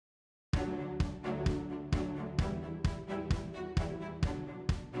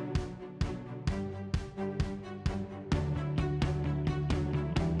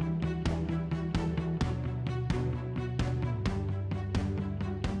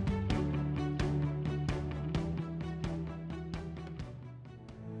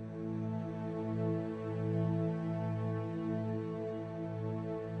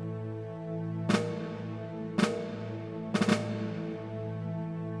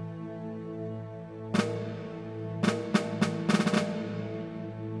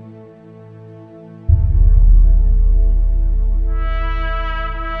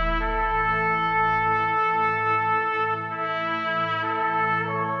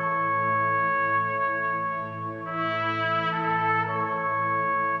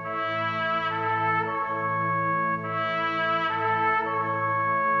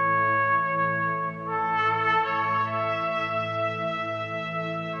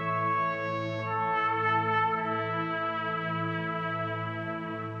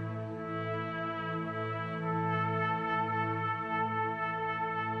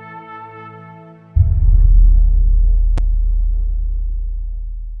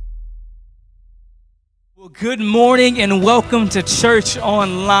Good morning and welcome to Church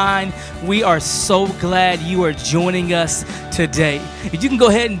Online. We are so glad you are joining us today. If you can go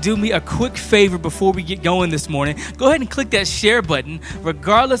ahead and do me a quick favor before we get going this morning, go ahead and click that share button,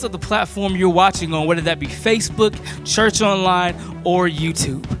 regardless of the platform you're watching on, whether that be Facebook, Church Online, or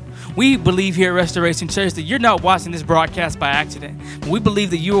YouTube. We believe here at Restoration Church that you're not watching this broadcast by accident. We believe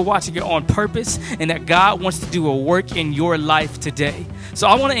that you are watching it on purpose and that God wants to do a work in your life today. So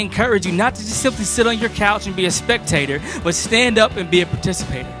I want to encourage you not to just simply sit on your couch and be a spectator, but stand up and be a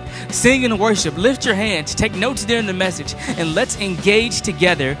participator. Sing and worship, lift your hands, take notes during the message, and let's engage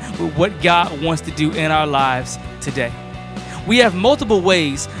together with what God wants to do in our lives today. We have multiple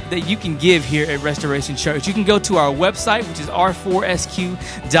ways that you can give here at Restoration Church. You can go to our website, which is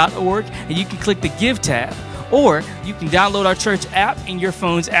r4sq.org, and you can click the Give tab. Or you can download our church app in your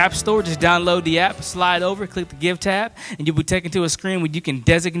phone's app store. Just download the app, slide over, click the Give tab, and you'll be taken to a screen where you can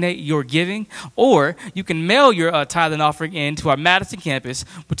designate your giving. Or you can mail your tithe and offering in to our Madison campus,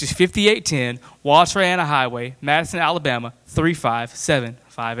 which is 5810 Wall-Triana Highway, Madison, Alabama,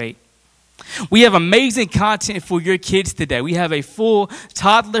 35758. We have amazing content for your kids today. We have a full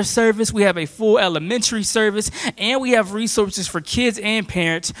toddler service, we have a full elementary service, and we have resources for kids and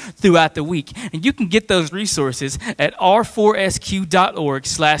parents throughout the week. And you can get those resources at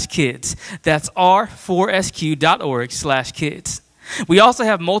r4sq.org/kids. That's r4sq.org/kids. We also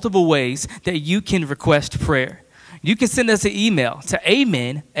have multiple ways that you can request prayer. You can send us an email to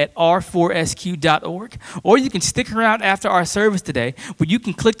amen@r4sq.org, or you can stick around after our service today where you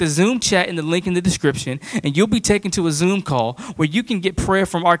can click the Zoom chat in the link in the description, and you'll be taken to a Zoom call where you can get prayer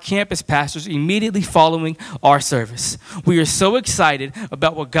from our campus pastors immediately following our service. We are so excited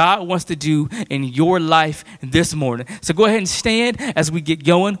about what God wants to do in your life this morning. So go ahead and stand as we get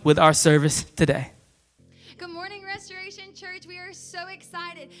going with our service today. Good morning, Restoration Church. We are so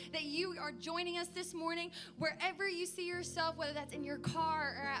excited that you are joining us this morning. Wherever you see yourself, whether that's in your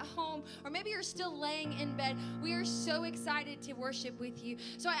car or at home, or maybe you're still laying in bed, we are so excited to worship with you.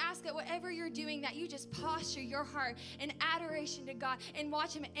 So I ask that whatever you're doing, that you just posture your heart in adoration to God and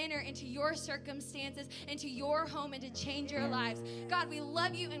watch Him enter into your circumstances, into your home, and to change your lives. God, we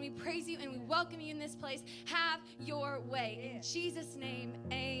love you and we praise you and we welcome you in this place. Have your way. In Jesus' name,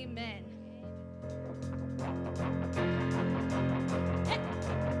 amen.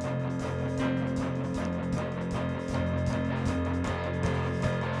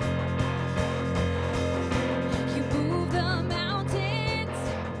 You move the mountains,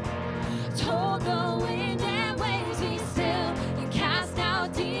 told the wind and waves be still. You cast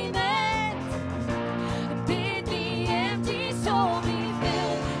out demons, bid the empty soul be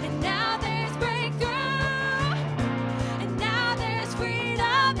filled. And now there's breakthrough, and now there's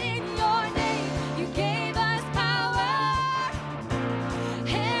freedom in your name. You gave us power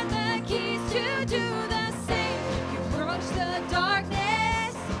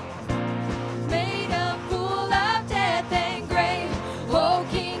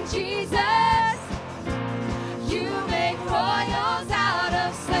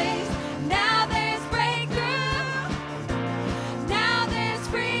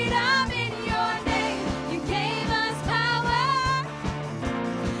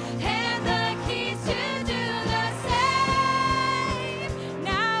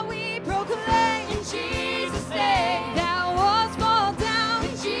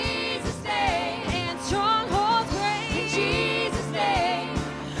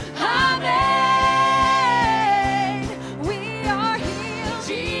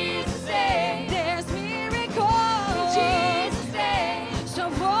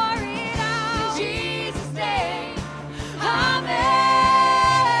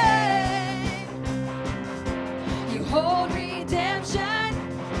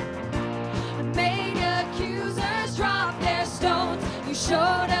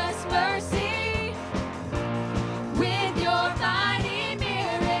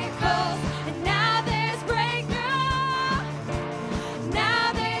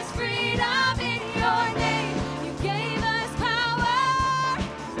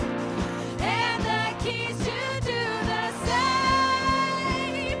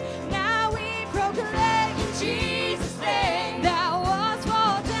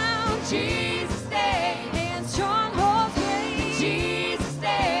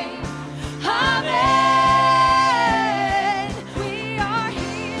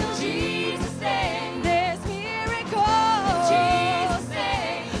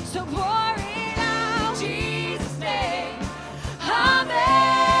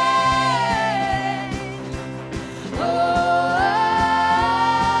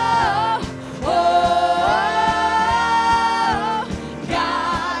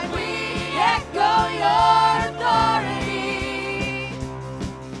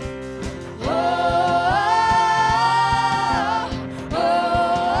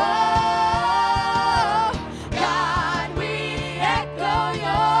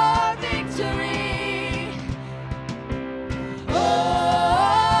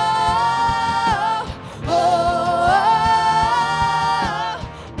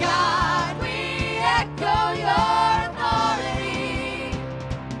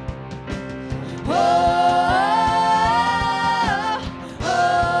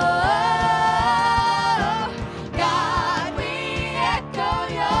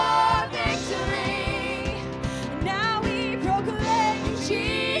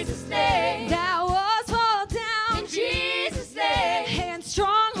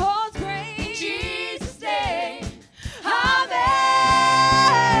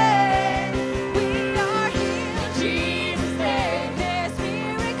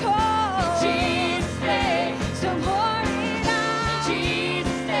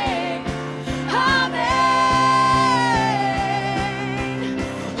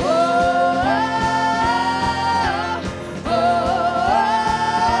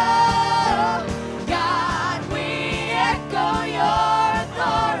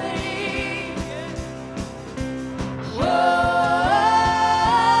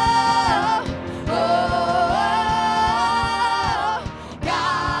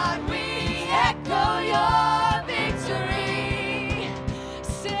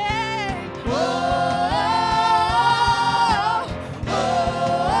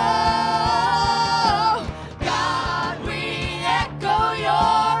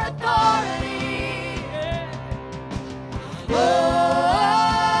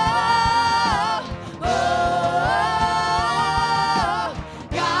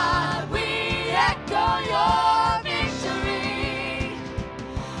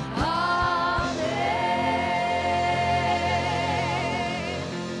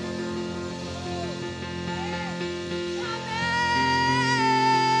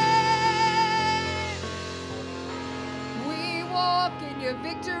your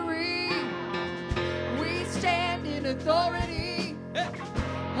victory. We stand in authority.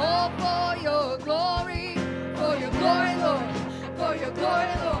 All for your glory, Lord, for your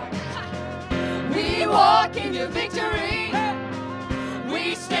glory, Lord. We walk in your victory.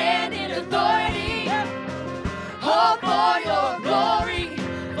 We stand in authority. All for your glory,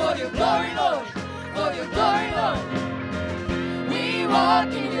 Lord, for your glory, Lord. We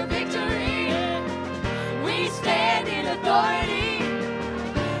walk in your victory. We stand in authority.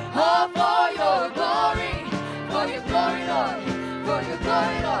 All for your glory, Lord, for your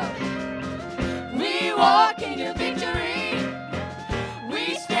glory, Lord. We walk in your victory.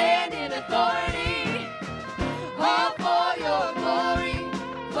 We stand in authority. All for your glory,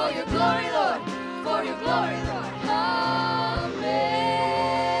 Lord, for your glory, Lord. Amen.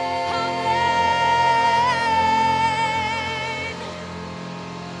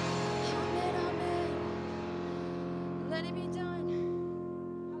 Amen, amen. Let it be done.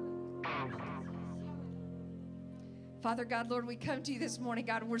 Father God, Lord, we come to you this morning,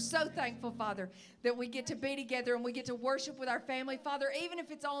 God. We're so thankful, Father, that we get to be together and we get to worship with our family, Father, even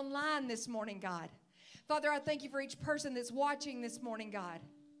if it's online this morning, God. Father, I thank you for each person that's watching this morning, God.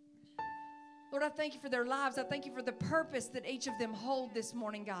 Lord, I thank you for their lives. I thank you for the purpose that each of them hold this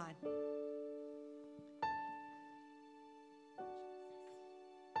morning, God.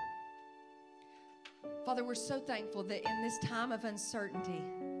 Father, we're so thankful that in this time of uncertainty,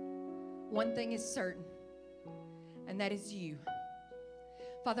 one thing is certain, and that is you.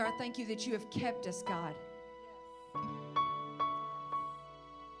 Father, I thank you that you have kept us, God.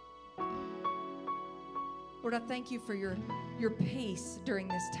 Lord, I thank you for your peace during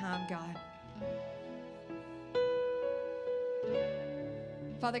this time, God.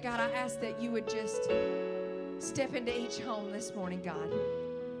 Father God, I ask that you would just step into each home this morning, God.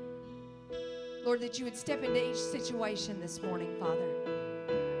 Lord, that you would step into each situation this morning, Father.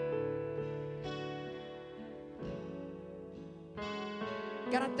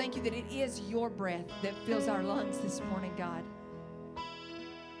 God, I thank you that it is your breath that fills our lungs this morning, God.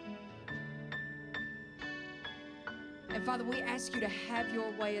 And Father, we ask you to have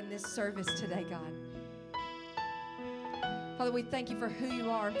your way in this service today, God. Father, we thank you for who you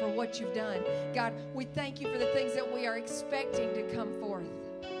are and for what you've done. God, we thank you for the things that we are expecting to come forth.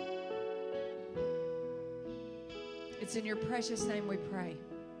 It's in your precious name we pray.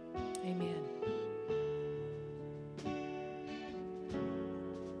 Amen.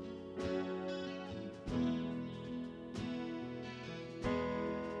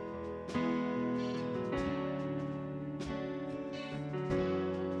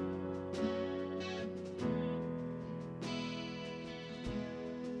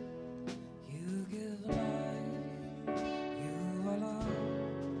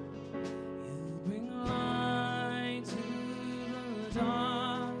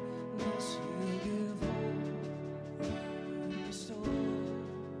 Darkness, you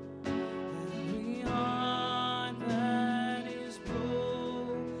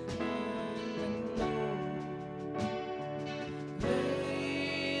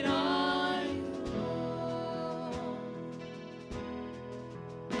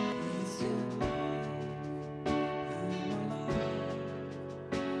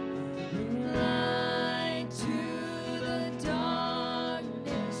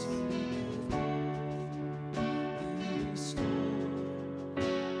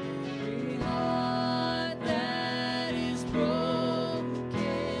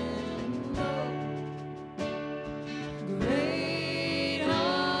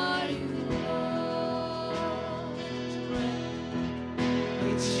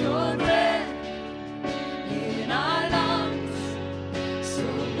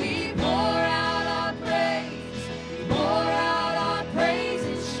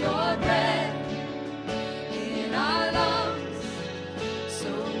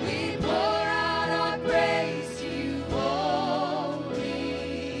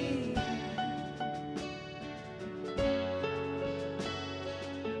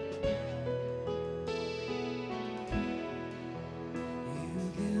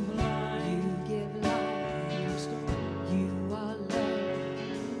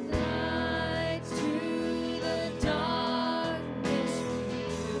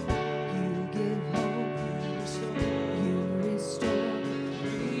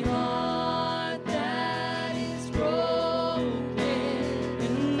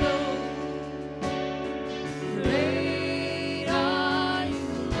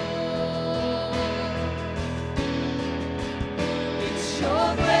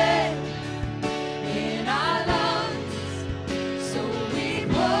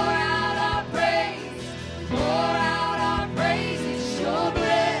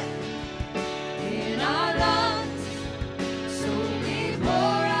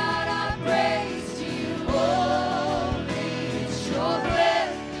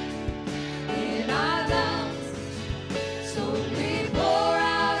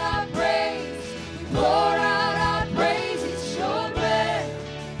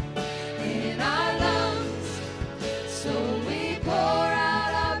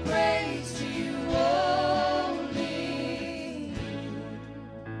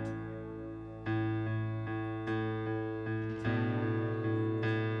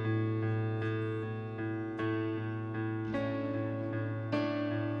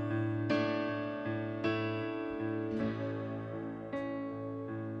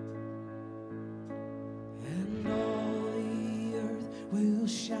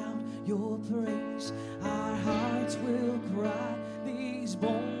shout your praise. Our hearts will cry, these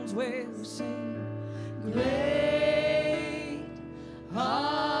bones will sing. Great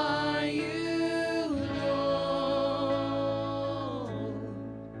are you, Lord,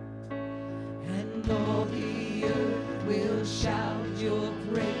 and all the earth will shout your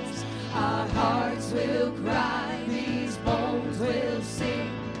praise. Our hearts will cry, these bones will sing.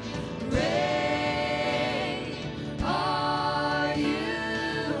 Great are you,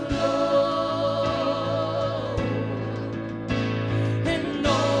 Lord, and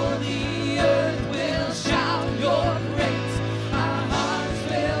all the earth will shout your praise. Our hearts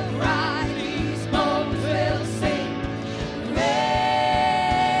will cry, these bones will sing. Great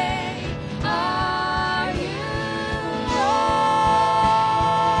are you, Lord.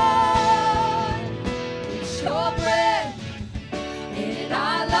 It's your breath in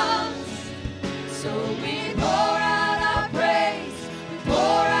our lungs, so we pour out our praise. We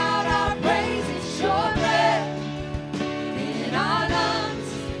pour out our praise. It's your breath in our lungs,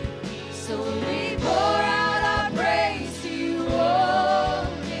 so we pour out our praise to you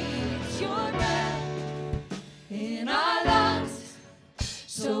only. It's your breath in our lungs,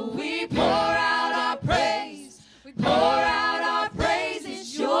 so we pour out our praise. We pour out our praise.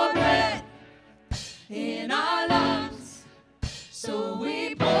 It's your breath in our lungs, so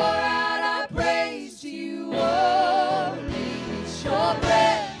we pour out our praise to you only. It's your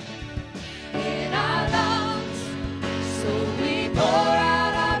breath in our lungs, so we pour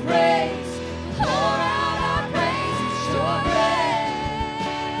out our praise. Pour out our praise. It's your breath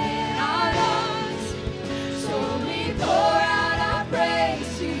in our lungs, so we pour out our praise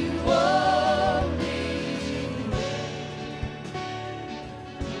to you only.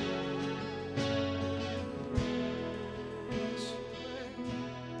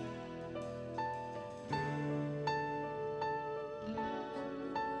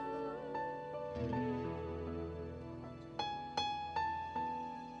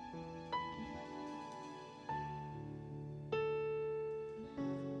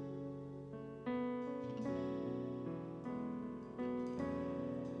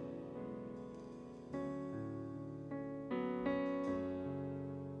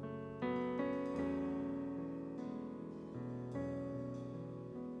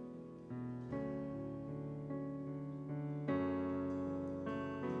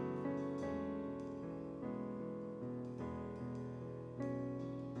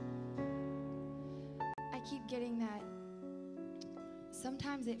 I keep getting that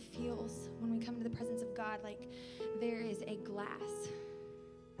sometimes it feels when we come to the presence of God like there is a glass.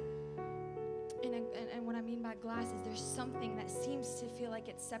 And what I mean by glass is there's something that seems to feel like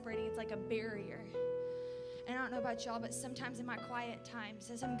it's separating. It's like a barrier. And I don't know about y'all, but sometimes in my quiet times,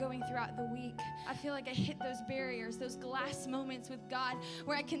 as I'm going throughout the week, I feel like I hit those barriers, those glass moments with God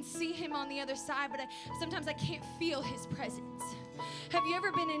where I can see Him on the other side, but sometimes I can't feel His presence. Have you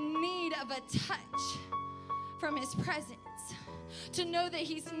ever been in need of a touch from His presence? To know that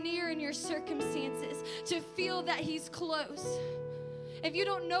He's near in your circumstances, to feel that He's close. If you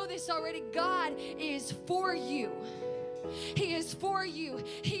don't know this already, God is for you. He is for you.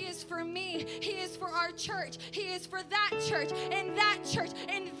 He is for me. He is for our church. He is for that church and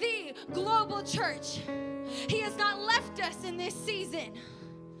the global church. He has not left us in this season.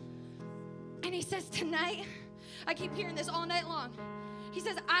 And He says tonight, I keep hearing this all night long. He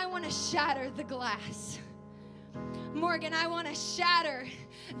says, I want to shatter the glass. Morgan, I want to shatter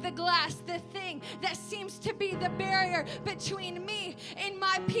the glass, the thing that seems to be the barrier between me and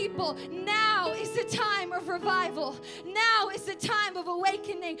my people. Now is the time of revival. Now is the time of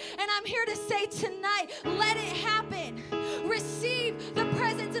awakening. And I'm here to say tonight, let it happen. Receive the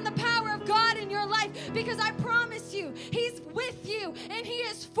presence and the power of God in your life, because I promise you, He's with you and He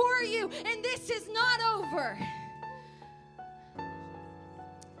is for you, and this is not over.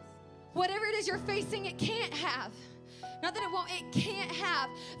 Whatever it is you're facing, it can't have. Not that it won't, it can't have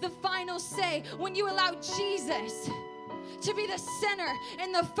the final say when you allow Jesus to be the center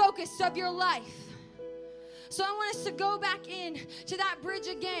and the focus of your life. So I want us to go back in to that bridge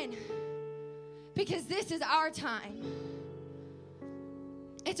again, because this is our time.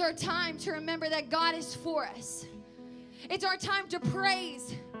 It's our time to remember that God is for us. It's our time to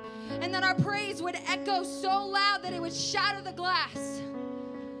praise, and that our praise would echo so loud that it would shatter the glass.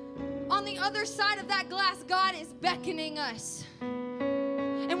 On the other side of that glass, God is beckoning us.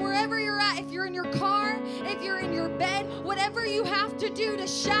 And wherever you're at, if you're in your car, if you're in your bed, whatever you have to do to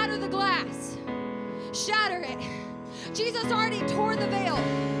shatter the glass, shatter it. Jesus already tore the veil.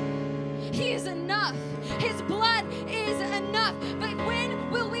 He is enough. His blood is enough. But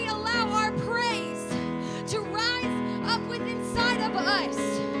when will we allow our praise to rise up within inside of grab us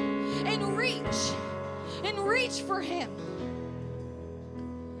and reach for him.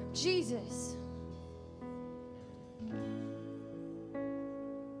 Jesus.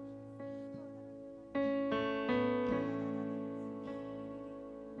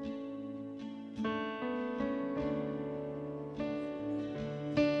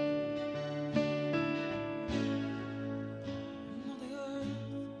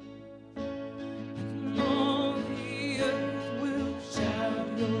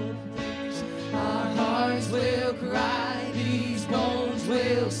 Will cry, these bones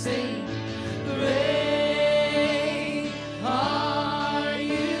will sing. Great are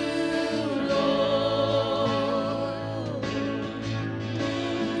you, Lord.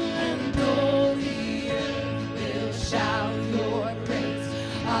 And all the earth will shout your praise.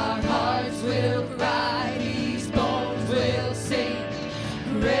 Our hearts will cry, these bones will sing.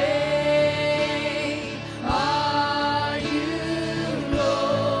 Great.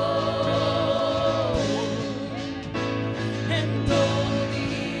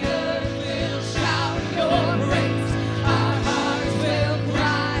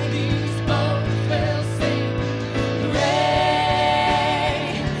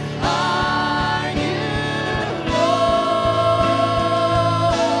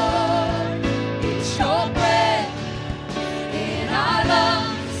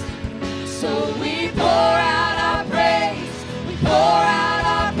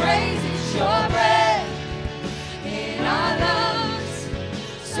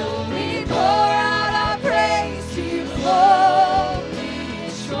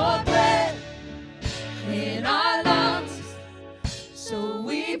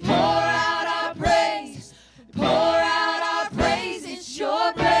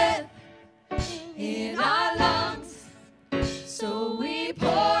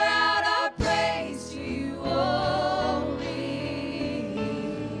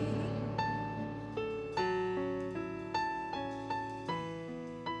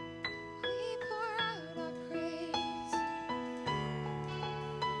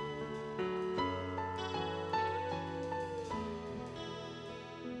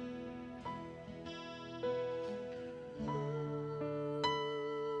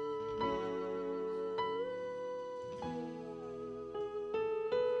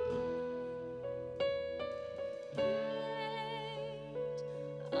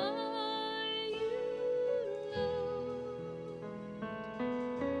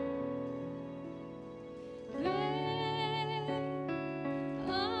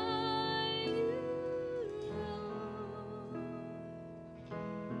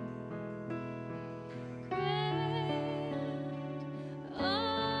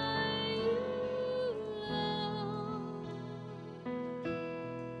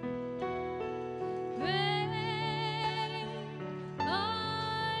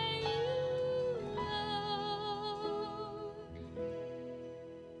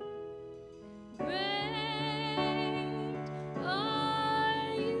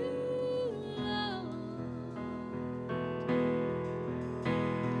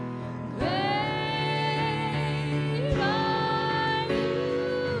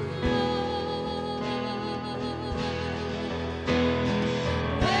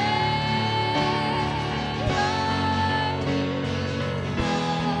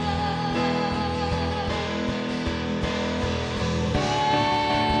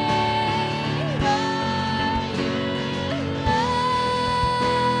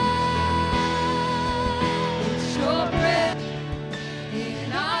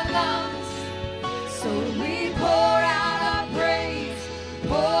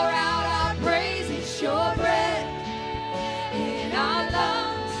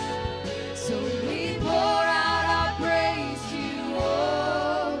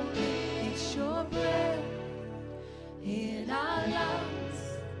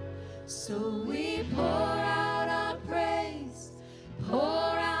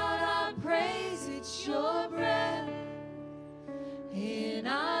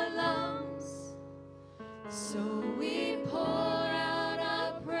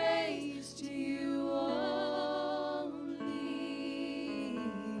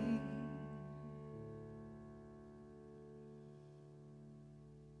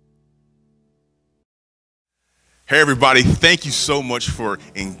 Hey everybody, thank you so much for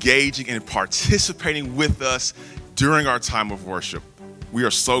engaging and participating with us during our time of worship. We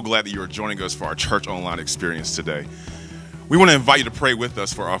are so glad that you are joining us for our Church Online experience today. We want to invite you to pray with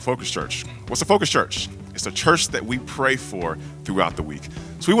us for our Focus Church. What's a Focus Church? It's a church that we pray for throughout the week.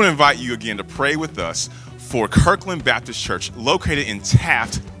 So we want to invite you again to pray with us for Kirkland Baptist Church located in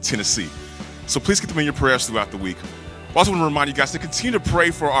Taft, Tennessee. So please keep them in your prayers throughout the week. I also want to remind you guys to continue to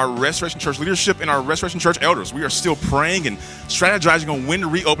pray for our Restoration Church leadership and our Restoration Church elders. We are still praying and strategizing on when to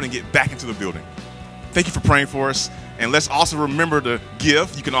reopen and get back into the building. Thank you for praying for us. And let's also remember to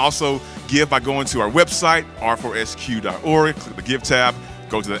give. You can also give by going to our website, r4sq.org, click the Give tab,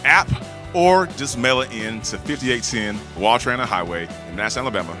 go to the app, or just mail it in to 5810 Waltrana Highway in Madison,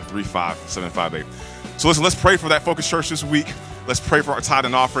 Alabama, 35758. So listen, let's pray for that Focus Church this week. Let's pray for our tithe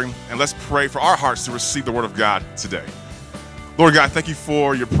and offering, and let's pray for our hearts to receive the word of God today. Lord God, thank you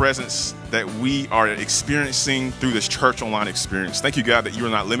for your presence that we are experiencing through this church online experience. Thank you, God, that you are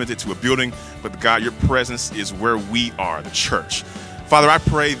not limited to a building, but God, your presence is where we are, the church. Father, I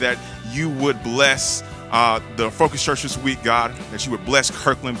pray that you would bless the Focus Church this week, God, that you would bless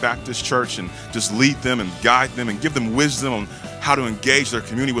Kirkland Baptist Church and just lead them and guide them and give them wisdom on how to engage their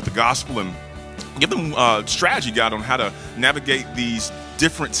community with the gospel, and give them strategy, God, on how to navigate these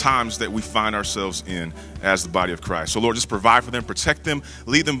different times that we find ourselves in as the body of Christ. So, Lord, just provide for them, protect them,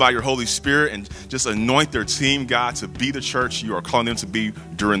 lead them by your Holy Spirit, and just anoint their team, God, to be the church you are calling them to be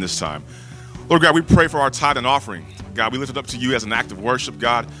during this time. Lord God, we pray for our tithe and offering. God, we lift it up to you as an act of worship,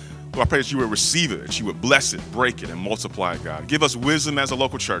 God. Lord, I pray that you would receive it, that you would bless it, break it, and multiply it, God. Give us wisdom as a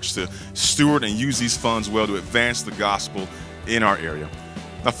local church to steward and use these funds well to advance the gospel in our area.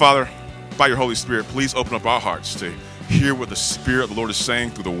 Now, Father, by your Holy Spirit, please open up our hearts to hear what the Spirit of the Lord is saying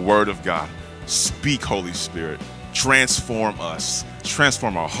through the Word of God. Speak, Holy Spirit. Transform us.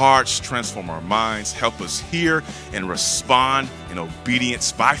 Transform our hearts. Transform our minds. Help us hear and respond in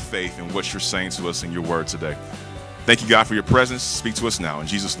obedience by faith in what you're saying to us in your Word today. Thank you, God, for your presence. Speak to us now. In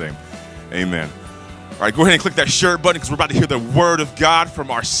Jesus' name, amen. All right, go ahead and click that share button because we're about to hear the Word of God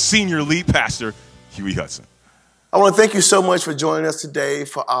from our senior lead pastor, Huey Hudson. I want to thank you so much for joining us today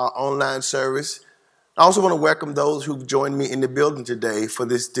for our online service. I also want to welcome those who've joined me in the building today for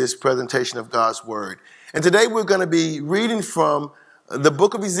this presentation of God's Word. And today we're going to be reading from the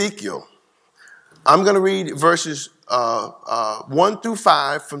book of Ezekiel. I'm going to read verses 1 through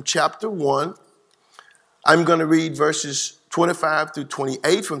 5 from chapter 1. I'm going to read verses 25 through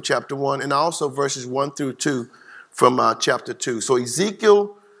 28 from chapter 1, and also verses 1 through 2 from chapter 2. So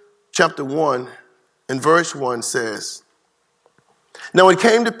Ezekiel chapter 1 and verse 1 says, "Now it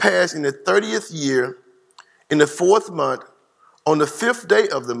came to pass in the 30th year, in the 4th month, on the 5th day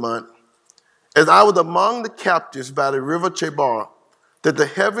of the month, as I was among the captives by the river Chebar, that the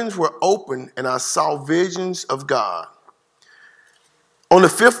heavens were opened, and I saw visions of God. On the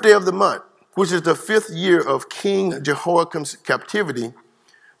 5th day of the month, which is the 5th year of King Jehoiakim's captivity,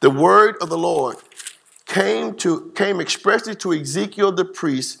 the word of the Lord came expressly to Ezekiel the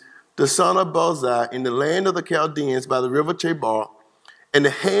priest, the son of Buzi, in the land of the Chaldeans by the river Chebar, and the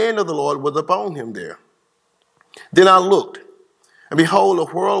hand of the Lord was upon him there. Then I looked, and behold, a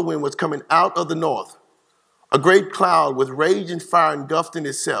whirlwind was coming out of the north. A great cloud with raging fire engulfed in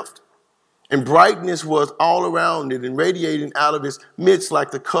itself, and brightness was all around it, and radiating out of its midst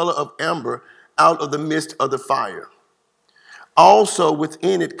like the color of amber out of the midst of the fire. Also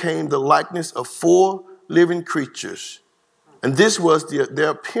within it came the likeness of 4 living creatures, and this was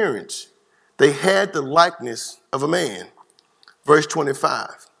their appearance. They had the likeness of a man." Verse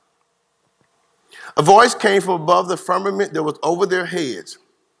 25. "A voice came from above the firmament that was over their heads.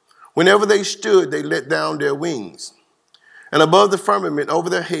 Whenever they stood, they let down their wings. And above the firmament over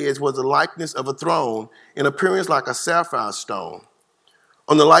their heads was the likeness of a throne, in appearance like a sapphire stone.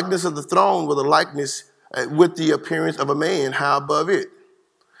 On the likeness of the throne was a likeness with the appearance of a man high above it.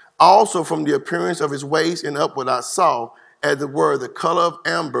 Also from the appearance of his waist and upward I saw, as it were, the color of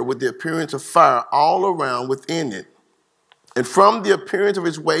amber with the appearance of fire all around within it. And from the appearance of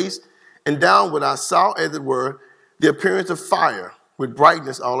his waist and downward I saw, as it were, the appearance of fire with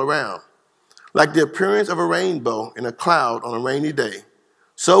brightness all around. Like the appearance of a rainbow in a cloud on a rainy day,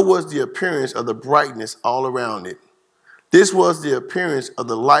 so was the appearance of the brightness all around it. This was the appearance of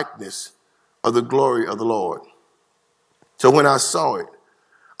the likeness of the glory of the Lord. So when I saw it,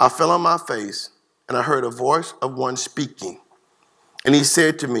 I fell on my face, and I heard a voice of one speaking. And he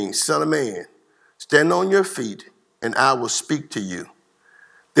said to me, 'Son of man, stand on your feet, and I will speak to you.'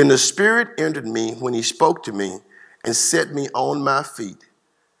 Then the Spirit entered me when he spoke to me and set me on my feet.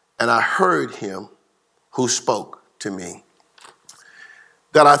 And I heard him who spoke to me."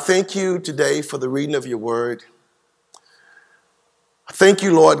 God, I thank you today for the reading of your word. I thank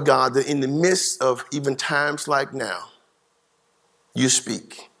you, Lord God, that in the midst of even times like now, you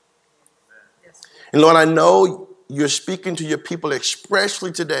speak. And Lord, I know you're speaking to your people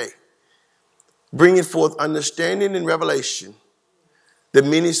expressly today, bringing forth understanding and revelation that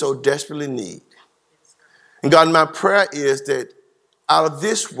many so desperately need. And God, my prayer is that out of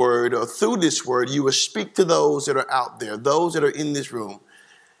this word or through this word, you will speak to those that are out there, those that are in this room,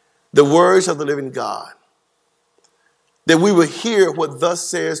 the words of the living God, that we will hear what thus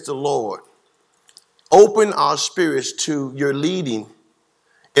says the Lord. Open our spirits to your leading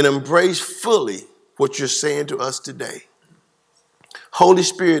and embrace fully what you're saying to us today. Holy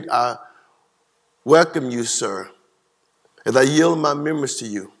Spirit, I welcome you, sir. As I yield my members to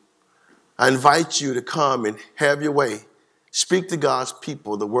you, I invite you to come and have your way. Speak to God's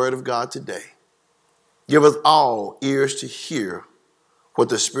people, the word of God today. Give us all ears to hear what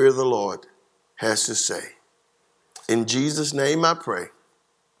the Spirit of the Lord has to say. In Jesus' name I pray.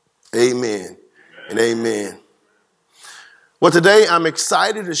 Amen and amen. Well, today I'm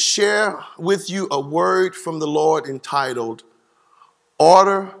excited to share with you a word from the Lord entitled,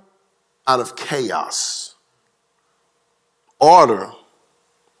 Order Out of Chaos. Order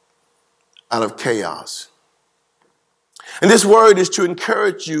out of chaos. And this word is to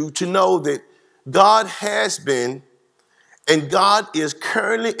encourage you to know that God has been and God is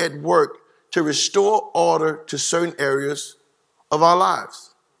currently at work to restore order to certain areas of our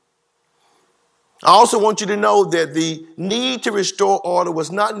lives. I also want you to know that the need to restore order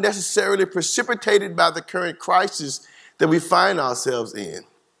was not necessarily precipitated by the current crisis that we find ourselves in.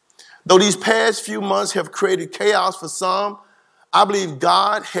 Though these past few months have created chaos for some, I believe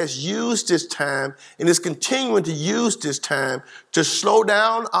God has used this time and is continuing to use this time to slow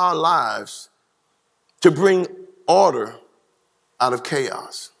down our lives to bring order out of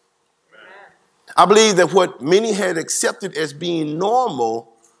chaos. I believe that what many had accepted as being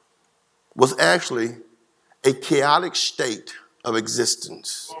normal was actually a chaotic state of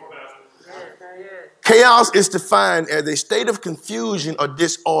existence. Chaos is defined as a state of confusion or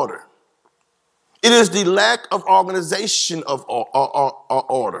disorder. It is the lack of organization of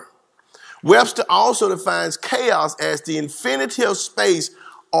order. Webster also defines chaos as the infinity of space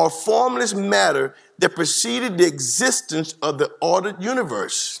or formless matter that preceded the existence of the ordered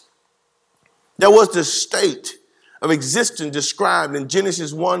universe. There was the state of existence described in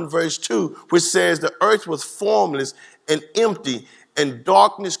Genesis 1 verse 2, which says the earth was formless and empty and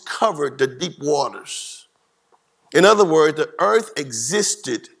darkness covered the deep waters. In other words, the earth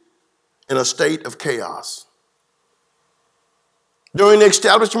existed in a state of chaos. During the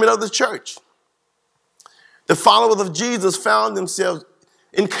establishment of the church, the followers of Jesus found themselves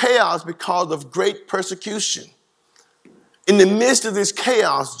in chaos because of great persecution. In the midst of this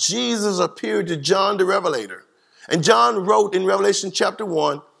chaos, Jesus appeared to John the Revelator. And John wrote in Revelation chapter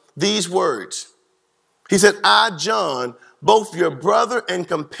 1 these words. He said, I, John, both your brother and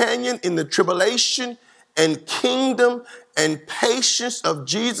companion in the tribulation and kingdom and patience of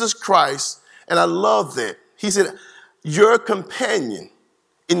Jesus Christ. And I love that. He said, your companion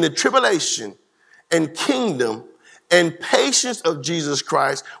in the tribulation and kingdom and patience of Jesus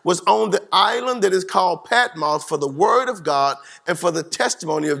Christ was on the island that is called Patmos for the word of God and for the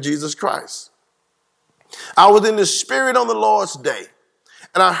testimony of Jesus Christ. I was in the Spirit on the Lord's day,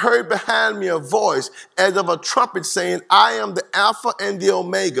 and I heard behind me a voice as of a trumpet saying, I am the Alpha and the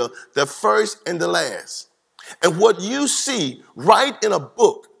Omega, the first and the last. And what you see, write in a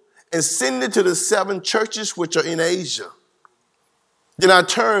book and send it to the 7 churches which are in Asia. Then I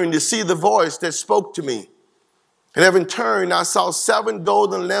turned to see the voice that spoke to me. And having turned, I saw 7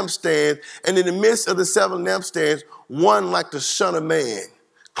 golden lampstands, and in the midst of the 7 lampstands, one like the Son of Man,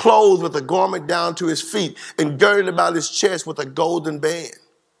 clothed with a garment down to his feet and girded about his chest with a golden band.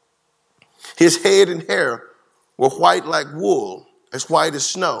 His head and hair were white like wool, as white as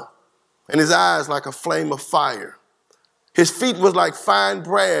snow, and his eyes like a flame of fire. His feet was like fine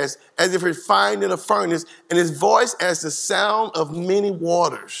brass, as if refined in a furnace, and his voice as the sound of many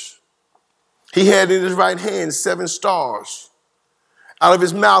waters. He had in his right hand 7 stars. Out of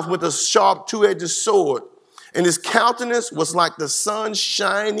his mouth went a sharp 2-edged sword, and his countenance was like the sun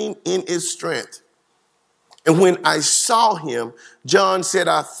shining in its strength. And when I saw him, John said,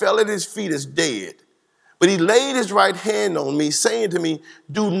 I fell at his feet as dead. But he laid his right hand on me, saying to me,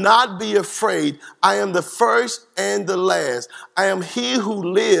 do not be afraid. I am the first and the last. I am he who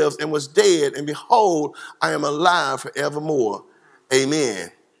lives and was dead, and behold, I am alive forevermore.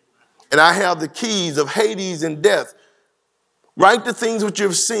 Amen. And I have the keys of Hades and death. Write the things which you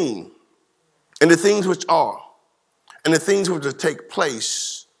have seen, and the things which are, and the things which will take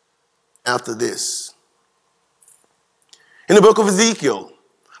place after this. In the book of Ezekiel,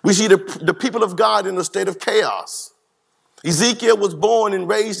 we see the people of God in a state of chaos. Ezekiel was born and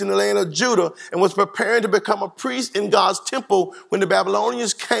raised in the land of Judah and was preparing to become a priest in God's temple when the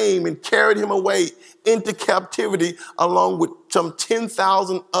Babylonians came and carried him away into captivity along with some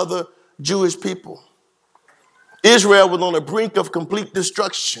 10,000 other Jewish people. Israel was on the brink of complete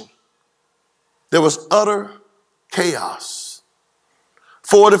destruction. There was utter chaos.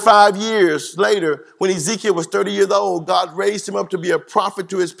 4 to 5 years later, when Ezekiel was 30 years old, God raised him up to be a prophet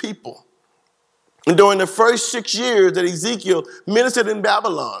to his people. And during the first 6 years that Ezekiel ministered in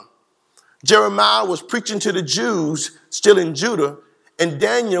Babylon, Jeremiah was preaching to the Jews still in Judah, and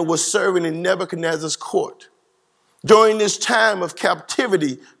Daniel was serving in Nebuchadnezzar's court. During this time of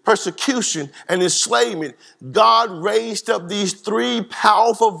captivity, persecution, and enslavement, God raised up these 3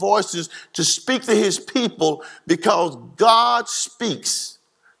 powerful voices to speak to his people, because God speaks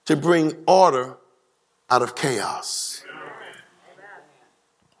to bring order out of chaos.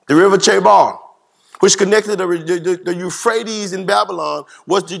 The river Chebar, which connected the Euphrates in Babylon,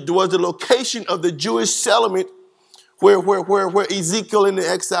 was the location of the Jewish settlement where Ezekiel and the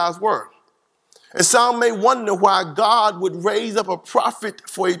exiles were. And some may wonder why God would raise up a prophet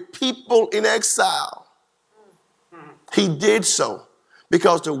for a people in exile. He did so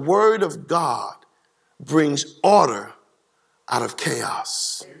because the word of God brings order out of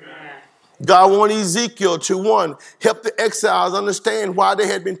chaos. Amen. God wanted Ezekiel to, 1, help the exiles understand why they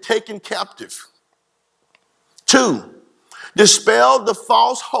had been taken captive. 2, dispel the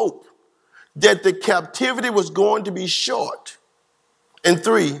false hope that the captivity was going to be short. And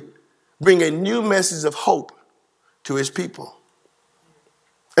 3, bring a new message of hope to his people.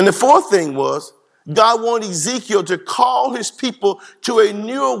 And the 4th thing was, God wanted Ezekiel to call his people to a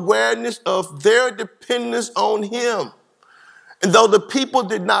new awareness of their dependence on him. And though the people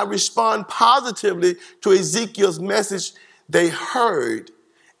did not respond positively to Ezekiel's message, they heard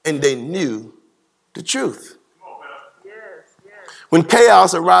and they knew the truth. When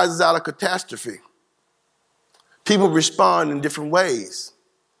chaos arises out of catastrophe, people respond in different ways.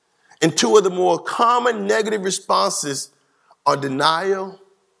 And 2 of the more common negative responses are denial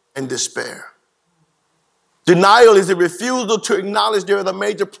and despair. Denial is a refusal to acknowledge there is a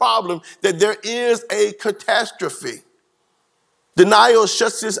major problem, that there is a catastrophe. Denial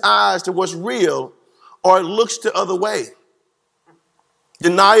shuts its eyes to what's real, or it looks the other way.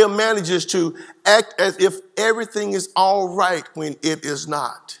 Denial manages to act as if everything is all right when it is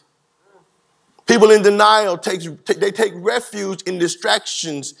not. People in denial take refuge in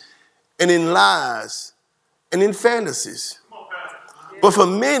distractions and in lies and in fantasies. But for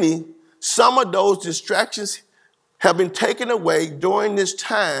many, some of those distractions have been taken away during this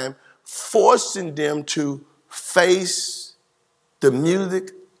time, forcing them to face the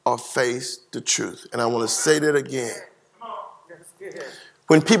music or face the truth. And I want to say that again.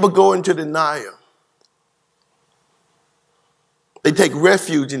 When people go into denial, they take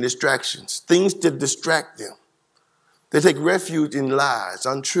refuge in distractions, things that distract them. They take refuge in lies,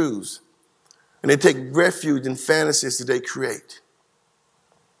 untruths, and they take refuge in fantasies that they create.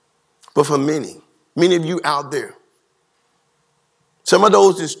 But for many of you out there, some of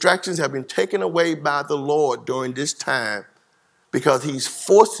those distractions have been taken away by the Lord during this time, because he's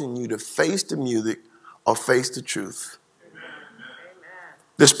forcing you to face the music or face the truth.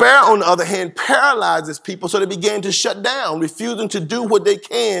 Despair, on the other hand, paralyzes people, so they begin to shut down, refusing to do what they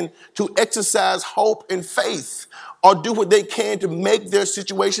can to exercise hope and faith, or do what they can to make their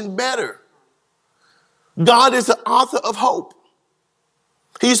situation better. God is the author of hope.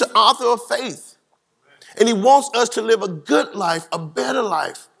 He's the author of faith. And he wants us to live a good life, a better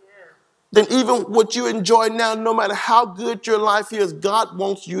life than even what you enjoy now. No matter how good your life is, God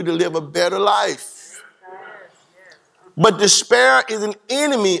wants you to live a better life. But despair is an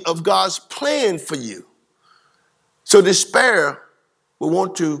enemy of God's plan for you. So despair will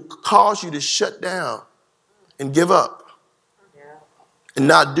want to cause you to shut down and give up and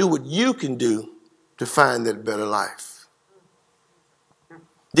not do what you can do to find that better life.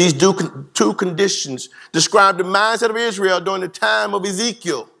 These 2 conditions describe the mindset of Israel during the time of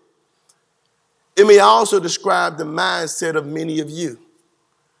Ezekiel. It may also describe the mindset of many of you.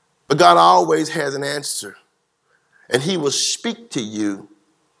 But God always has an answer. And he will speak to you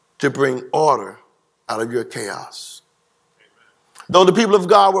to bring order out of your chaos. Though the people of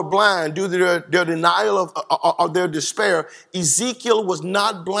God were blind due to their denial of their despair, Ezekiel was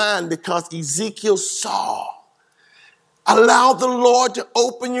not blind, because Ezekiel saw. Allow the Lord to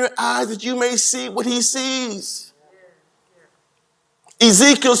open your eyes that you may see what he sees.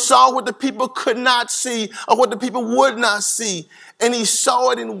 Ezekiel saw what the people could not see, or what the people would not see. And he saw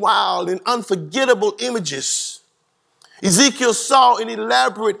it in wild and unforgettable images. Ezekiel saw in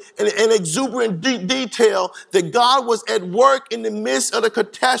elaborate and exuberant detail that God was at work in the midst of the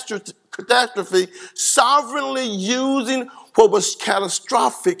catastrophe, sovereignly using what was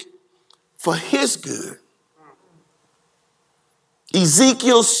catastrophic for his good.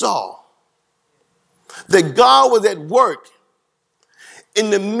 Ezekiel saw that God was at work in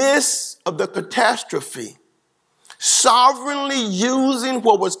the midst of the catastrophe, sovereignly using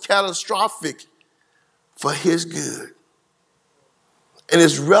what was catastrophic for his good. And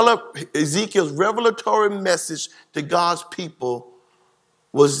Ezekiel's revelatory message to God's people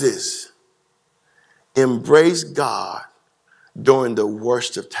was this: embrace God during the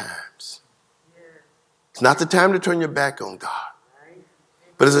worst of times. It's not the time to turn your back on God,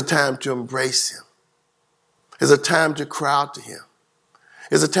 but it's a time to embrace him. It's a time to cry out to him.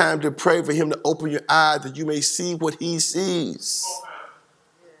 It's a time to pray for him to open your eyes that you may see what he sees.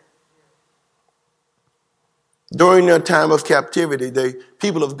 During their time of captivity, the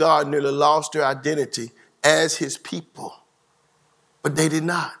people of God nearly lost their identity as his people, but they did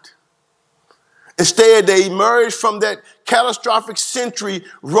not. Instead, they emerged from that catastrophic century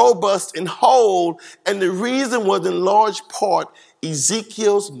robust and whole, and the reason was in large part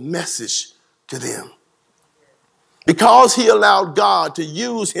Ezekiel's message to them. Because he allowed God to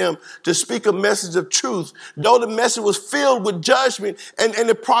use him to speak a message of truth, though the message was filled with judgment and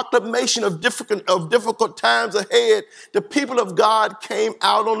the proclamation of difficult times ahead, the people of God came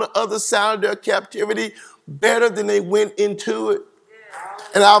out on the other side of their captivity better than they went into it.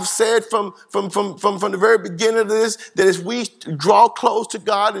 And I've said from the very beginning of this, that as we draw close to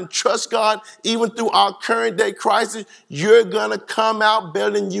God and trust God, even through our current day crisis, you're going to come out better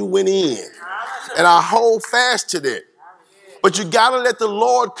than you went in. And I hold fast to that. But you got to let the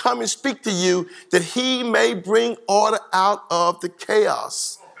Lord come and speak to you that he may bring order out of the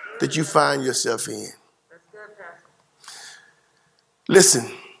chaos that you find yourself in. Listen,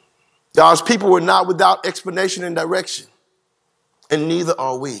 God's people were not without explanation and direction, and neither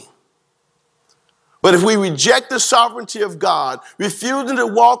are we. But if we reject the sovereignty of God, refusing to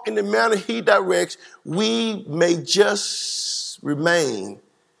walk in the manner he directs, we may just remain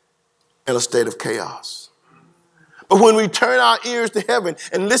in a state of chaos. But when we turn our ears to heaven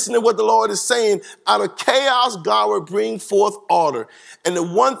and listen to what the Lord is saying, out of chaos, God will bring forth order. And the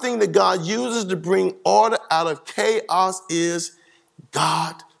one thing that God uses to bring order out of chaos is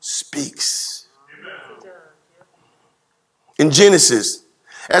God speaks. Amen. In Genesis,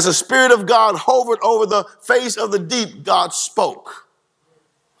 as the Spirit of God hovered over the face of the deep, God spoke.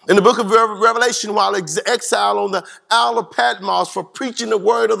 In the book of Revelation, while exiled on the Isle of Patmos for preaching the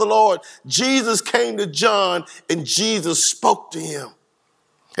word of the Lord, Jesus came to John and Jesus spoke to him.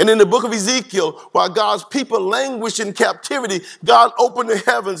 And in the book of Ezekiel, while God's people languished in captivity, God opened the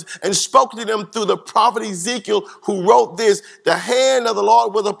heavens and spoke to them through the prophet Ezekiel, who wrote this: the hand of the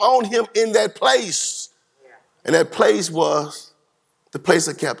Lord was upon him in that place. And that place was the place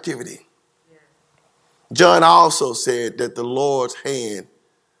of captivity. John also said that the Lord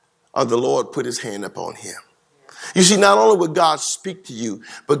put his hand upon him. You see, not only would God speak to you,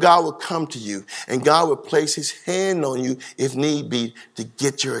 but God will come to you and God will place his hand on you if need be to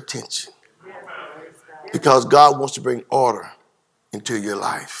get your attention. Because God wants to bring order into your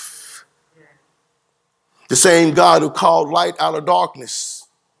life. The same God who called light out of darkness.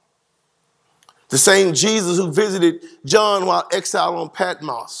 The same Jesus who visited John while exiled on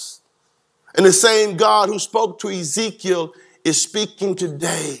Patmos. And the same God who spoke to Ezekiel is speaking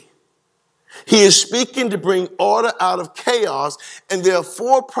today. He is speaking to bring order out of chaos, and there are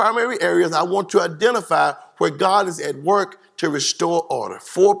four primary areas I want to identify where God is at work to restore order.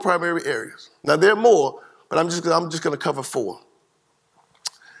 Four primary areas. Now, there are more, but I'm just going to cover four.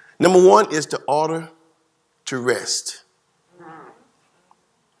 Number one is to order to rest.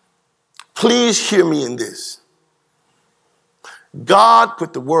 Please hear me in this. God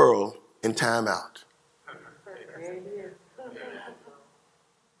put the world in timeout.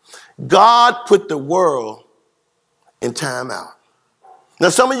 God put the world in timeout. Now,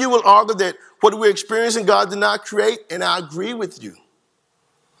 some of you will argue that what we're experiencing, God did not create, and I agree with you.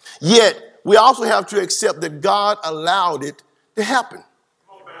 Yet, we also have to accept that God allowed it to happen.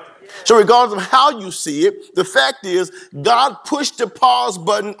 So regardless of how you see it, the fact is God pushed the pause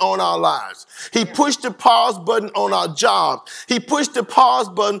button on our lives. He pushed the pause button on our jobs. He pushed the pause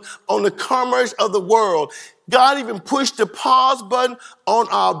button on the commerce of the world. God even pushed the pause button on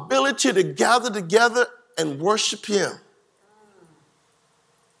our ability to gather together and worship him.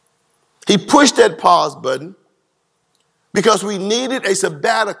 He pushed that pause button because we needed a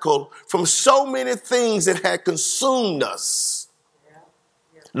sabbatical from so many things that had consumed us.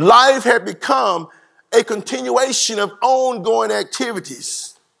 Life had become a continuation of ongoing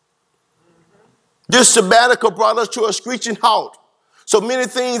activities. This sabbatical brought us to a screeching halt. So many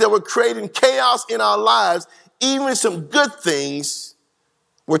things that were creating chaos in our lives, even some good things,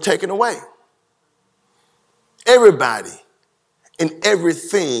 were taken away. Everybody and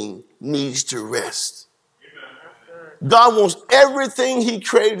everything needs to rest. God wants everything he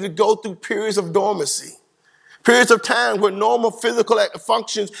created to go through periods of dormancy. Periods of time where normal physical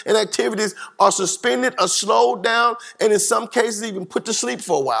functions and activities are suspended or slowed down, and in some cases even put to sleep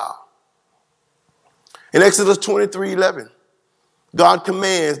for a while. In Exodus 23:11, God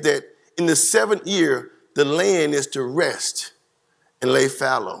commands that in the 7th year, the land is to rest and lay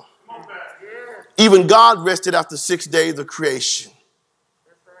fallow. Even God rested after 6 days of creation.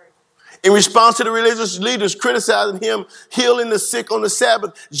 In response to the religious leaders criticizing him healing the sick on the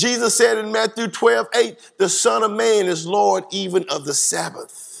Sabbath, Jesus said in Matthew 12:8, the Son of Man is Lord even of the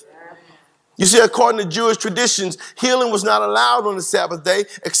Sabbath. You see, according to Jewish traditions, healing was not allowed on the Sabbath day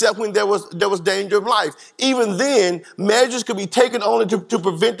except when there was danger of life. Even then, measures could be taken only to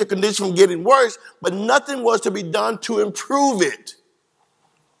prevent the condition from getting worse, but nothing was to be done to improve it.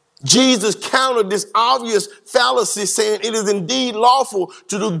 Jesus countered this obvious fallacy, saying it is indeed lawful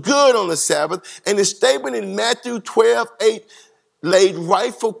to do good on the Sabbath, and his statement in Matthew 12:8 laid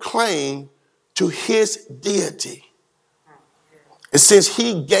rightful claim to his deity. And since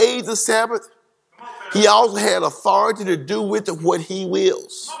he gave the Sabbath, he also had authority to do with it what he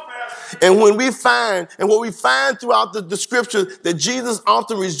wills. And what we find throughout the scripture, that Jesus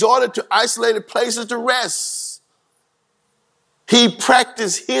often resorted to isolated places to rest. He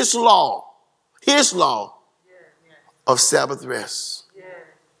practiced his law of Sabbath rest.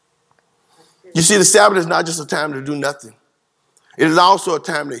 You see, the Sabbath is not just a time to do nothing. It is also a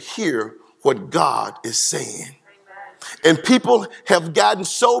time to hear what God is saying. And people have gotten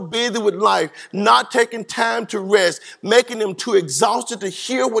so busy with life, not taking time to rest, making them too exhausted to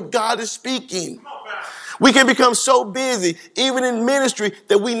hear what God is speaking. We can become so busy, even in ministry,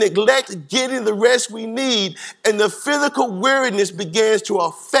 that we neglect getting the rest we need, and the physical weariness begins to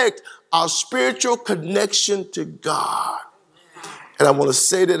affect our spiritual connection to God. And I want to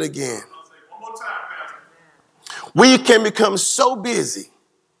say that again. We can become so busy,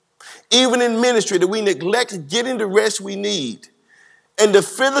 even in ministry, that we neglect getting the rest we need. And the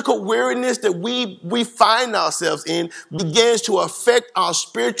physical weariness that we find ourselves in begins to affect our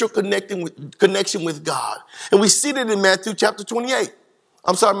spiritual connection with God. And we see that in Matthew chapter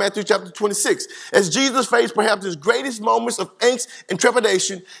 26. As Jesus faced perhaps his greatest moments of angst and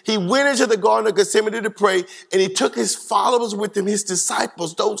trepidation, he went into the Garden of Gethsemane to pray, and he took his followers with him, his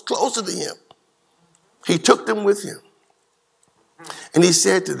disciples, those closer to him. He took them with him. And he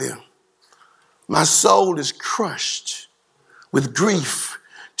said to them, my soul is crushed with grief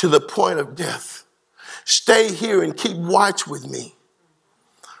to the point of death. Stay here and keep watch with me.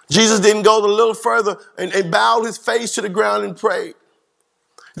 Jesus didn't go a little further and bowed his face to the ground and prayed.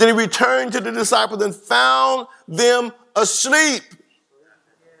 Then he returned to the disciples and found them asleep.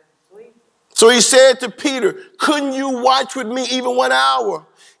 So he said to Peter, couldn't you watch with me even 1 hour?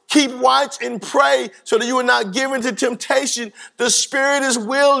 Keep watch and pray so that you are not given to temptation. The spirit is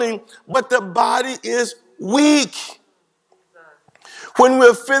willing, but the body is weak. When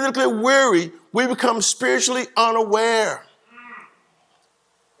we're physically weary, we become spiritually unaware.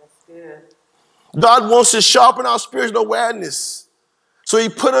 That's good. God wants to sharpen our spiritual awareness. So he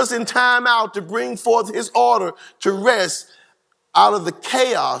put us in time out to bring forth his order to rest out of the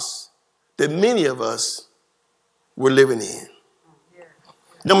chaos that many of us were living in.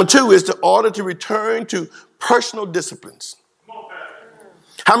 Number 2 is the order to return to personal disciplines.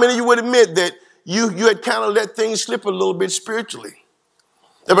 How many of you would admit that you had kind of let things slip a little bit spiritually?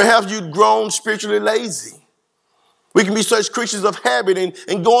 That perhaps you'd grown spiritually lazy. We can be such creatures of habit,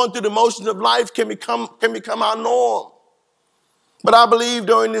 and going through the motions of life can become our norm. But I believe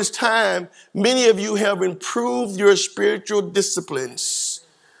during this time, many of you have improved your spiritual disciplines.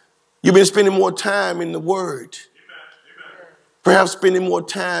 You've been spending more time in the Word. Perhaps spending more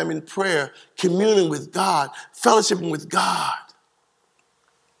time in prayer, communing with God, fellowshipping with God.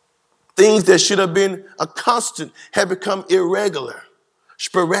 Things that should have been a constant have become irregular,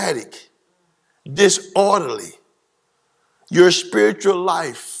 sporadic, disorderly. Your spiritual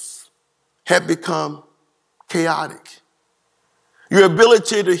life had become chaotic. Your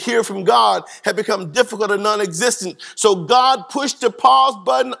ability to hear from God had become difficult and non-existent. So God pushed the pause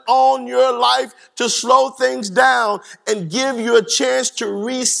button on your life to slow things down and give you a chance to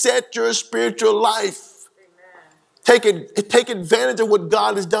reset your spiritual life. Amen. Take advantage of what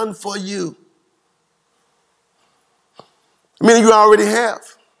God has done for you. Many of you already have.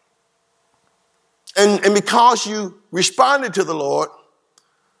 And because you responded to the Lord,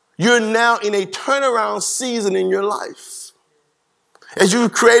 you're now in a turnaround season in your life. As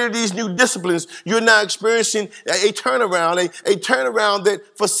you've created these new disciplines, you're now experiencing a turnaround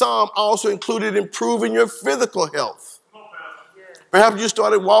that for some also included improving your physical health. Perhaps you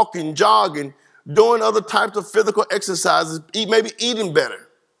started walking, jogging, doing other types of physical exercises, maybe eating better.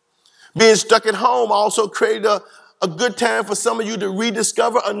 Being stuck at home also created a good time for some of you to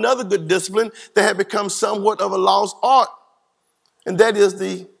rediscover another good discipline that had become somewhat of a lost art, and that is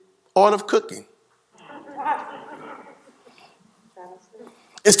the art of cooking.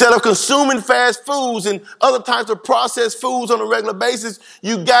 Instead of consuming fast foods and other types of processed foods on a regular basis,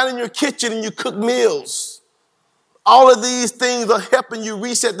 you got in your kitchen and you cooked meals. All of these things are helping you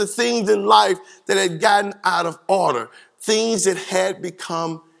reset the things in life that had gotten out of order, things that had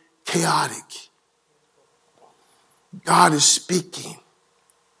become chaotic. God is speaking.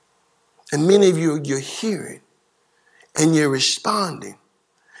 And many of you, you're hearing and you're responding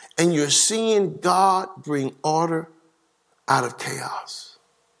and you're seeing God bring order out of chaos.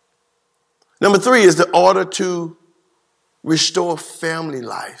 Number 3 is the order to restore family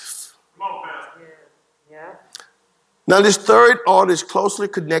life. Now, this third order is closely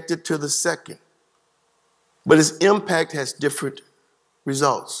connected to the second, but its impact has different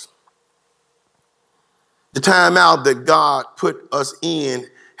results. The time out that God put us in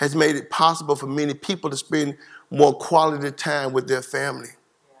has made it possible for many people to spend more quality time with their family.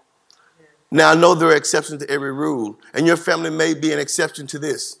 Now, I know there are exceptions to every rule, and your family may be an exception to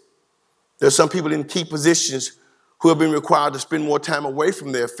this. There are some people in key positions who have been required to spend more time away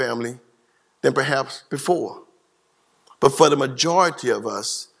from their family than perhaps before. But for the majority of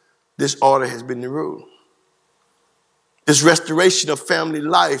us, this order has been the rule. This restoration of family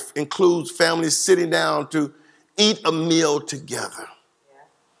life includes families sitting down to eat a meal together.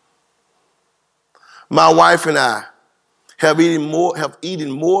 My wife and I have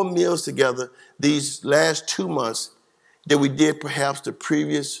eaten more meals together these last 2 months than we did perhaps the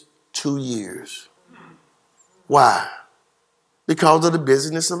previous 2 years. Why? Because of the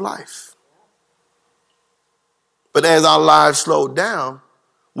busyness of life. But as our lives slowed down,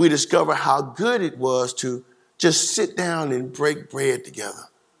 we discovered how good it was to just sit down and break bread together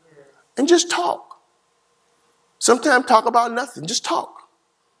and just talk. Sometimes talk about nothing, just talk.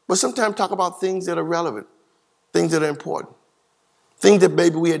 But sometimes talk about things that are relevant, things that are important, things that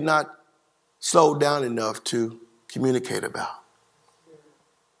maybe we had not slowed down enough to communicate about.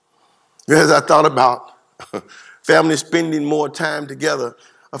 As I thought about families spending more time together,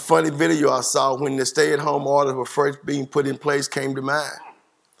 a funny video I saw when the stay-at-home orders were first being put in place came to mind.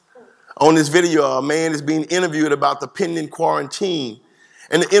 On this video, a man is being interviewed about the pending quarantine.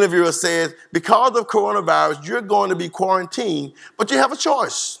 And the interviewer says, because of coronavirus, you're going to be quarantined, but you have a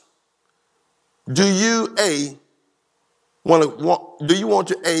choice. Do you want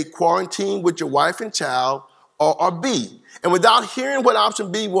to quarantine with your wife and child, or B? And without hearing what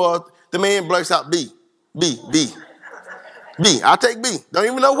option B was, the man blurts out B. I'll take B. Don't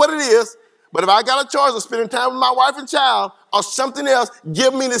even know what it is. But if I got a choice of spending time with my wife and child or something else,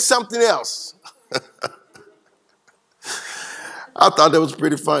 give me this something else. I thought that was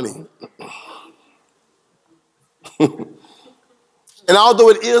pretty funny. And although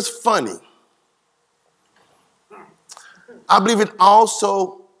it is funny, I believe it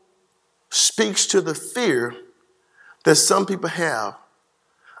also speaks to the fear that some people have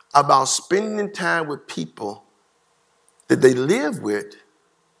about spending time with people that they live with,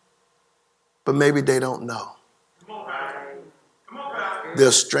 but maybe they don't know.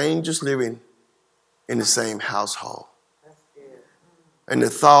 They're strangers living in the same household. And the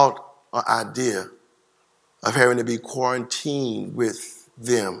thought or idea of having to be quarantined with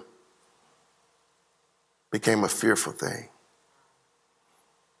them became a fearful thing.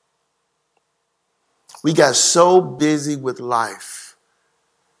 We got so busy with life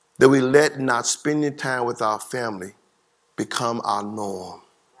that we let not spending time with our family become our norm.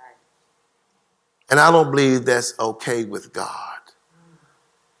 And I don't believe that's okay with God,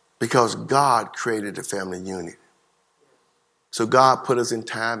 because God created a family unit. So God put us in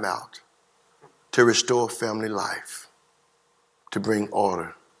time out to restore family life, to bring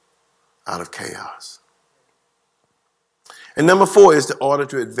order out of chaos. And number 4 is the order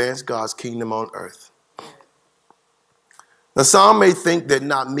to advance God's kingdom on earth. Now, some may think that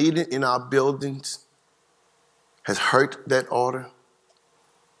not meeting in our buildings has hurt that order,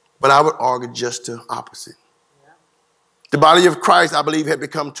 but I would argue just the opposite. The body of Christ, I believe, had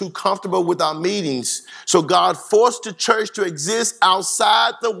become too comfortable with our meetings, so God forced the church to exist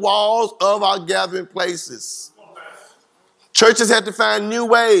outside the walls of our gathering places. Churches had to find new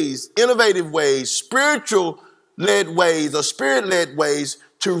ways, innovative ways, spiritual-led ways or spirit-led ways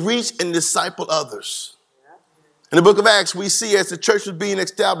to reach and disciple others. In the book of Acts, we see as the church was being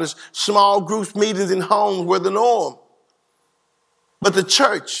established, small groups, meetings in homes were the norm. But the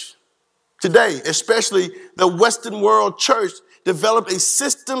church today, especially the Western world church, developed a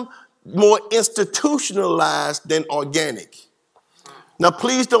system more institutionalized than organic. Now,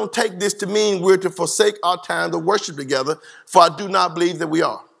 please don't take this to mean we're to forsake our time to worship together, for I do not believe that we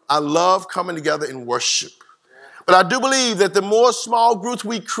are. I love coming together in worship. But I do believe that the more small groups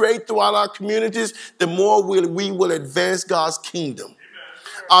we create throughout our communities, the more we will advance God's kingdom.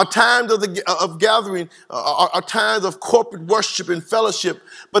 Our times of gathering are times of corporate worship and fellowship,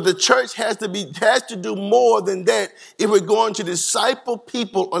 but the church has to do more than that if we're going to disciple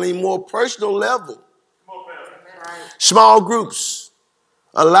people on a more personal level. Small groups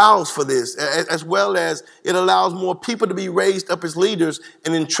allows for this, as well as it allows more people to be raised up as leaders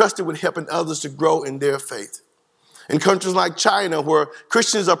and entrusted with helping others to grow in their faith. In countries like China, where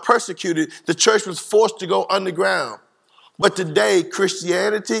Christians are persecuted, the church was forced to go underground. But today,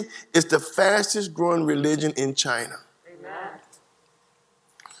 Christianity is the fastest growing religion in China. Amen.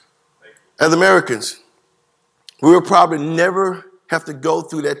 As Americans, we will probably never have to go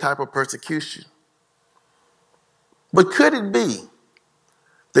through that type of persecution. But could it be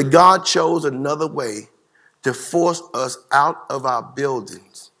that God chose another way to force us out of our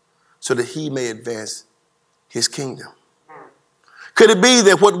buildings so that he may advance his kingdom? Could it be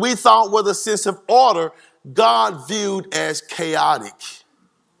that what we thought was a sense of order, God viewed as chaotic?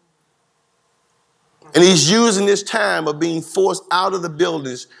 And he's using this time of being forced out of the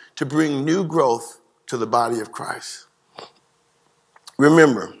buildings to bring new growth to the body of Christ.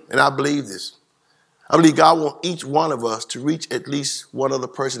 Remember, and I believe this, I believe God wants each one of us to reach at least one other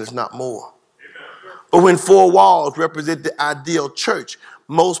person, if not more. But when four walls represent the ideal church,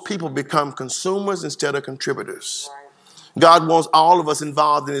 most people become consumers instead of contributors. God wants all of us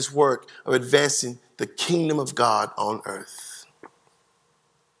involved in his work of advancing the kingdom of God on earth.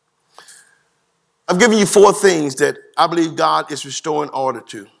 I've given you four things that I believe God is restoring order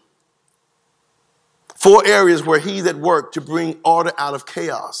to. Four areas where he's at work to bring order out of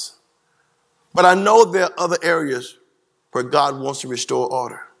chaos. But I know there are other areas where God wants to restore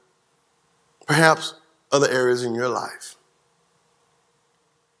order. Perhaps other areas in your life.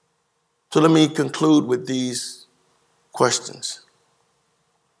 So let me conclude with these questions.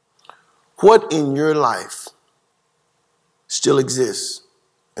 What in your life still exists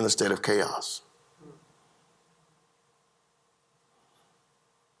in a state of chaos?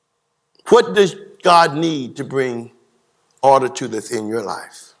 What does God need to bring order to this in your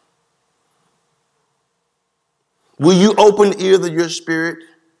life? Will you open the ears of your spirit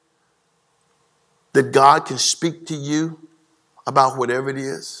that God can speak to you about whatever it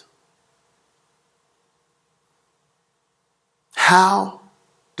is? How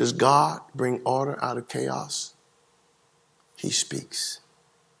does God bring order out of chaos? He speaks.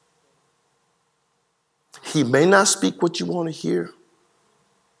 He may not speak what you want to hear,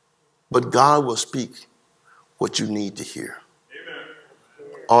 but God will speak what you need to hear.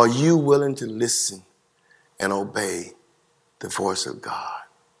 Amen. Are you willing to listen and obey the voice of God?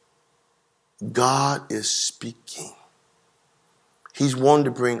 God is speaking. He's wanting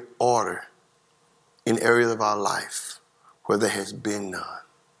to bring order in areas of our life where there has been none.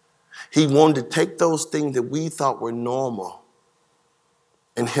 He wanted to take those things that we thought were normal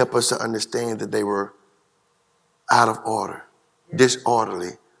and help us to understand that they were out of order,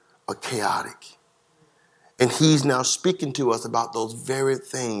 disorderly, or chaotic. And he's now speaking to us about those very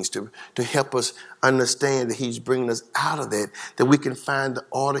things to help us understand that he's bringing us out of that we can find the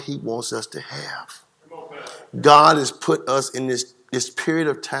order he wants us to have. God has put us in this period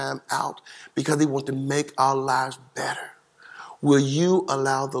of time out because he wants to make our lives better. Will you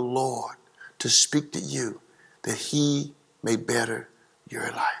allow the Lord to speak to you that he may better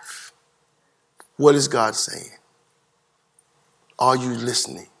your life? What is God saying? Are you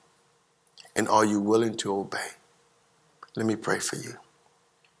listening? And are you willing to obey? Let me pray for you.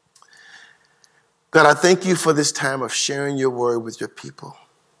 God, I thank you for this time of sharing your word with your people.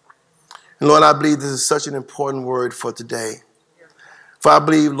 And Lord, I believe this is such an important word for today. For I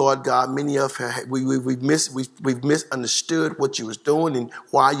believe, Lord God, many of us, we've misunderstood what you was doing and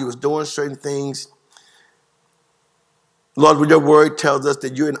why you was doing certain things. Lord, your word tells us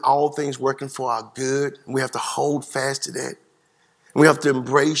that you're in all things working for our good. And we have to hold fast to that. We have to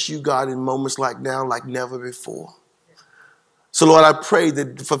embrace you, God, in moments like now, like never before. So, Lord, I pray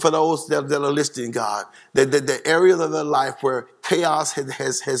that for those that are listening, God, that the areas of their life where chaos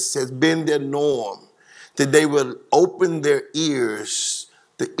has been their norm, that they will open their ears,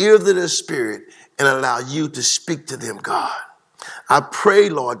 the ears of their spirit, and allow you to speak to them, God. I pray,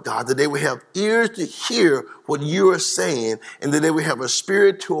 Lord God, that they will have ears to hear what you are saying and that they will have a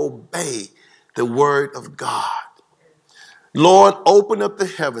spirit to obey the word of God. Lord, open up the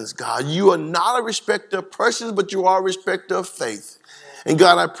heavens, God. You are not a respecter of persons, but you are a respecter of faith. And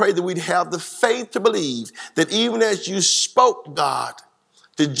God, I pray that we'd have the faith to believe that even as you spoke, God,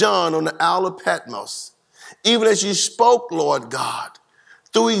 to John on the Isle of Patmos, even as you spoke, Lord God,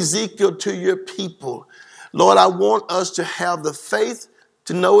 through Ezekiel to your people, Lord, I want us to have the faith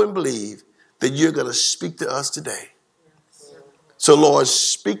to know and believe that you're going to speak to us today. So, Lord,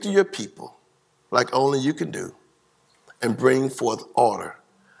 speak to your people like only you can do and bring forth order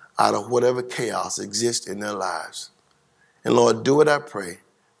out of whatever chaos exists in their lives. And, Lord, do it, I pray,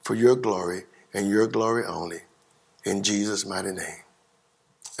 for your glory and your glory only. In Jesus' mighty name,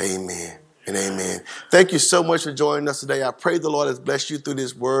 amen and amen. Thank you so much for joining us today. I pray the Lord has blessed you through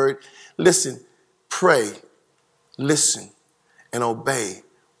this word. Listen, pray, listen, and obey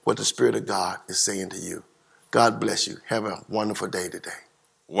what the Spirit of God is saying to you. God bless you. Have a wonderful day today.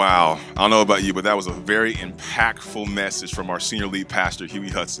 Wow. I don't know about you, but that was a very impactful message from our senior lead pastor, Huey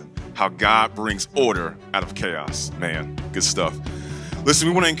Hudson, how God brings order out of chaos. Man, good stuff. Listen,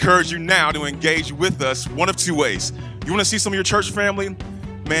 we want to encourage you now to engage with us one of two ways. You want to see some of your church family?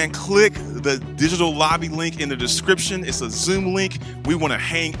 Man, click the digital lobby link in the description. It's a Zoom link. We want to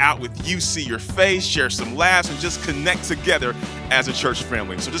hang out with you, see your face, share some laughs, and just connect together as a church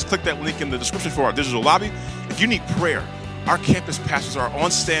family. So just click that link in the description for our digital lobby. If you need prayer, our campus pastors are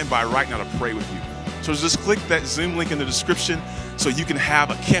on standby right now to pray with you. So just click that Zoom link in the description so you can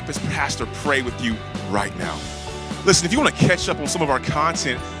have a campus pastor pray with you right now. Listen, if you want to catch up on some of our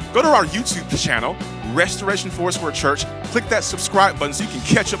content, go to our YouTube channel, Restoration Foursquare Church. Click that subscribe button so you can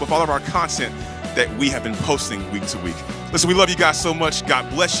catch up with all of our content that we have been posting week to week. Listen, we love you guys so much. God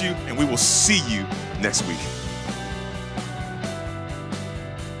bless you, and we will see you next week.